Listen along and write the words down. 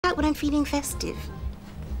out when I'm feeling festive.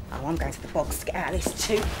 Oh, I'm going to the box to get out of this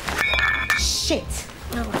too. Shit!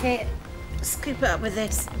 Oh, here. Scoop it up with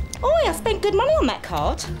this. Oh, I spent good money on that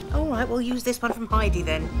card. All right, we'll use this one from Heidi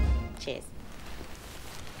then. Cheers.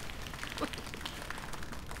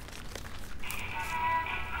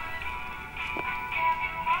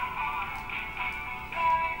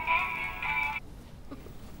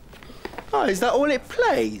 Oh, is that all it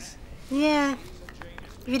plays? Yeah.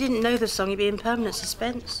 If you didn't know the song, you'd be in permanent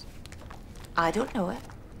suspense. I don't know it.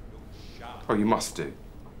 Oh, you must do.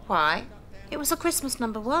 Why? It was a Christmas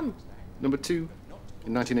 #1. Number 2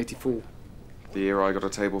 in 1984. The year I got a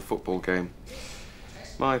table football game.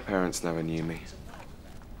 My parents never knew me.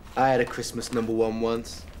 I had a Christmas #1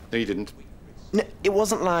 once. No, you didn't. No, it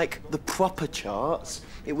wasn't like the proper charts.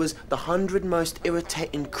 It was the 100 most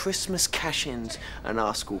irritating Christmas cash-ins, and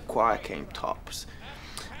our school choir came tops.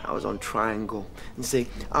 I was on Triangle. And see,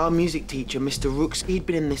 our music teacher, Mr. Rooks, he'd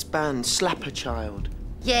been in this band, Slapper Child.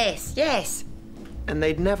 Yes, yes. And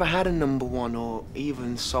they'd never had a #1 or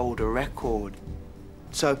even sold a record.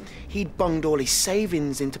 So he'd bunged all his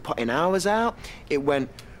savings into putting ours out. It went,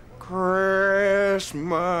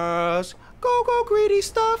 Christmas, go, go, greedy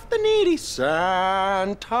stuff, the needy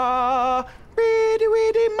Santa, reedy,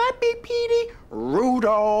 weedy, might be Petey,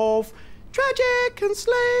 Rudolph, tragic,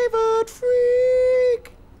 enslaved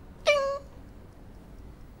freak. Ding.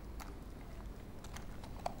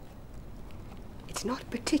 It's not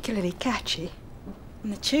particularly catchy.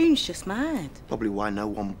 And the tune's just mad. Probably why no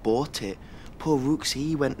one bought it. Poor Rooks,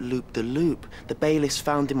 he went loop-de-loop. The bailiffs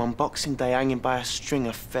found him on Boxing Day hanging by a string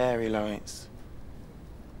of fairy lights.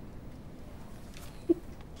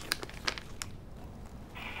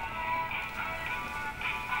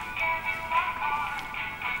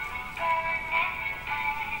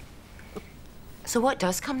 So what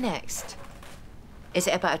does come next? Is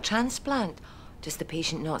it about a transplant? Does the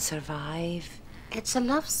patient not survive? It's a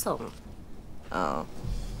love song. Oh.